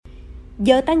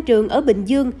Giờ tan trường ở Bình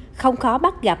Dương, không khó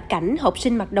bắt gặp cảnh học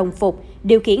sinh mặc đồng phục,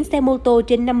 điều khiển xe mô tô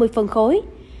trên 50 phân khối.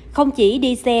 Không chỉ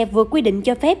đi xe vượt quy định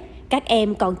cho phép, các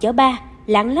em còn chở ba,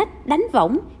 lạng lách, đánh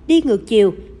võng, đi ngược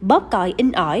chiều, bóp còi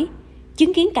inh ỏi.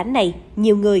 Chứng kiến cảnh này,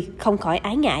 nhiều người không khỏi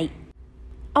ái ngại.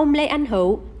 Ông Lê Anh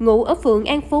Hữu, ngụ ở phường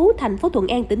An Phú, thành phố Thuận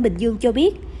An, tỉnh Bình Dương cho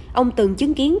biết, ông từng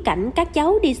chứng kiến cảnh các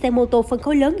cháu đi xe mô tô phân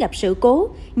khối lớn gặp sự cố,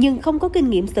 nhưng không có kinh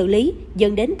nghiệm xử lý,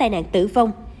 dẫn đến tai nạn tử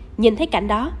vong. Nhìn thấy cảnh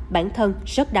đó, bản thân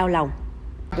rất đau lòng.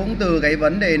 Cũng từ cái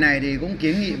vấn đề này thì cũng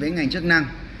kiến nghị với ngành chức năng,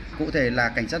 cụ thể là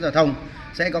cảnh sát giao thông,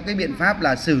 sẽ có cái biện pháp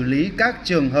là xử lý các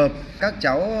trường hợp các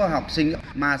cháu học sinh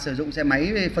mà sử dụng xe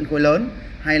máy phân khối lớn,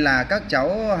 hay là các cháu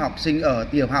học sinh ở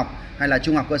tiểu học hay là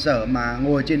trung học cơ sở mà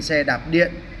ngồi trên xe đạp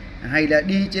điện hay là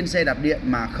đi trên xe đạp điện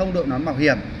mà không đội nón bảo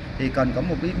hiểm, thì cần có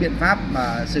một cái biện pháp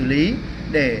mà xử lý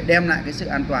để đem lại cái sự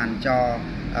an toàn cho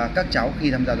các cháu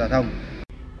khi tham gia giao thông.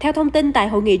 Theo thông tin tại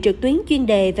hội nghị trực tuyến chuyên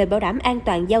đề về bảo đảm an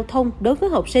toàn giao thông đối với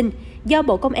học sinh do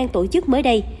Bộ Công an tổ chức mới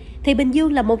đây, thì Bình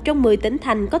Dương là một trong 10 tỉnh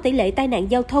thành có tỷ lệ tai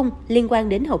nạn giao thông liên quan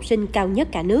đến học sinh cao nhất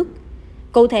cả nước.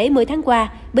 Cụ thể, 10 tháng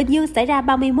qua, Bình Dương xảy ra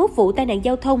 31 vụ tai nạn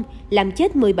giao thông, làm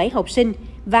chết 17 học sinh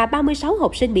và 36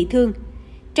 học sinh bị thương.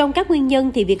 Trong các nguyên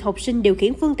nhân thì việc học sinh điều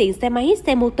khiển phương tiện xe máy,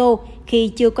 xe mô tô khi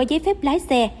chưa có giấy phép lái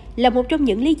xe là một trong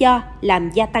những lý do làm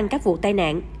gia tăng các vụ tai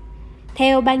nạn.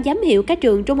 Theo Ban giám hiệu các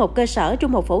trường trung học cơ sở,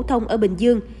 trung học phổ thông ở Bình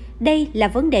Dương, đây là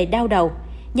vấn đề đau đầu.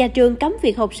 Nhà trường cấm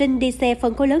việc học sinh đi xe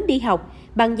phân khối lớn đi học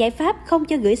bằng giải pháp không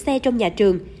cho gửi xe trong nhà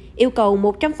trường, yêu cầu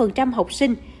 100% học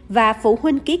sinh và phụ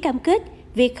huynh ký cam kết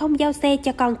việc không giao xe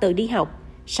cho con tự đi học.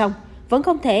 Song, vẫn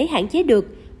không thể hạn chế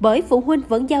được bởi phụ huynh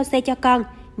vẫn giao xe cho con,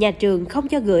 nhà trường không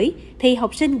cho gửi thì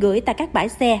học sinh gửi tại các bãi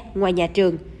xe ngoài nhà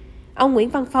trường. Ông Nguyễn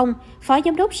Văn Phong, Phó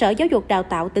Giám đốc Sở Giáo dục Đào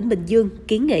tạo tỉnh Bình Dương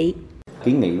kiến nghị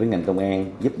với ngành công an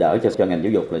giúp đỡ cho ngành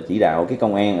giáo dục là chỉ đạo cái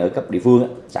công an ở cấp địa phương,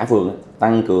 xã phường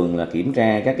tăng cường là kiểm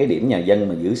tra các cái điểm nhà dân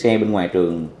mà giữ xe bên ngoài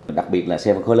trường, đặc biệt là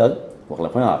xe phân khối lớn, hoặc là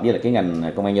phối hợp với là cái ngành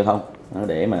công an giao thông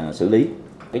để mà xử lý.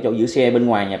 Cái chỗ giữ xe bên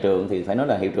ngoài nhà trường thì phải nói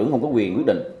là hiệu trưởng không có quyền quyết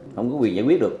định, không có quyền giải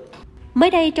quyết được.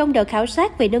 Mới đây, trong đợt khảo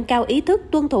sát về nâng cao ý thức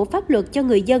tuân thủ pháp luật cho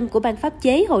người dân của Ban pháp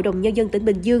chế Hội đồng Nhân dân tỉnh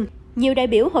Bình Dương, nhiều đại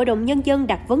biểu Hội đồng Nhân dân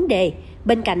đặt vấn đề,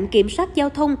 bên cạnh kiểm soát giao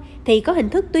thông thì có hình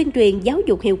thức tuyên truyền giáo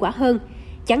dục hiệu quả hơn.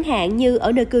 Chẳng hạn như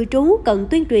ở nơi cư trú cần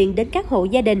tuyên truyền đến các hộ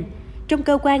gia đình. Trong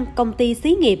cơ quan, công ty,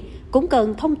 xí nghiệp cũng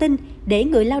cần thông tin để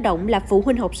người lao động là phụ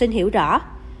huynh học sinh hiểu rõ.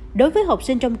 Đối với học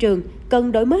sinh trong trường,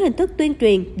 cần đổi mới hình thức tuyên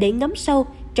truyền để ngấm sâu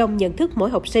trong nhận thức mỗi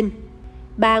học sinh.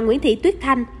 Bà Nguyễn Thị Tuyết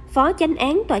Thanh, Phó Chánh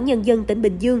án Tòa án Nhân dân tỉnh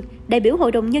Bình Dương, đại biểu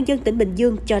Hội đồng Nhân dân tỉnh Bình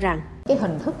Dương cho rằng cái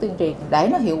hình thức tuyên truyền để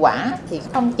nó hiệu quả thì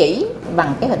không chỉ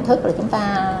bằng cái hình thức là chúng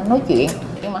ta nói chuyện,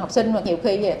 nhưng mà học sinh mà nhiều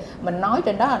khi mình nói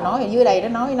trên đó là nói, dưới đây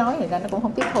nó nói thì nó cũng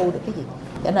không tiếp thu được cái gì.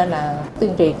 Cho nên là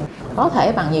tuyên truyền có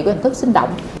thể bằng nhiều cái hình thức sinh động,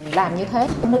 làm như thế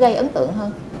nó gây ấn tượng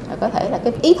hơn, có thể là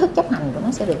cái ý thức chấp hành của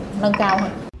nó sẽ được nâng cao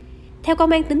hơn. Theo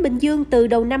Công an tỉnh Bình Dương, từ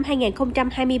đầu năm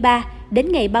 2023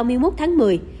 đến ngày 31 tháng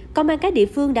 10, Công an các địa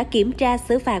phương đã kiểm tra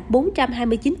xử phạt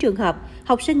 429 trường hợp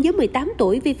học sinh dưới 18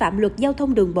 tuổi vi phạm luật giao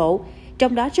thông đường bộ,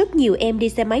 trong đó rất nhiều em đi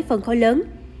xe máy phân khối lớn.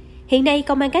 Hiện nay,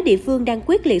 Công an các địa phương đang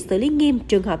quyết liệt xử lý nghiêm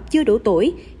trường hợp chưa đủ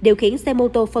tuổi điều khiển xe mô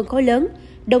tô phân khối lớn,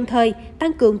 đồng thời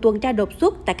tăng cường tuần tra đột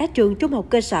xuất tại các trường trung học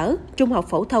cơ sở, trung học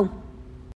phổ thông.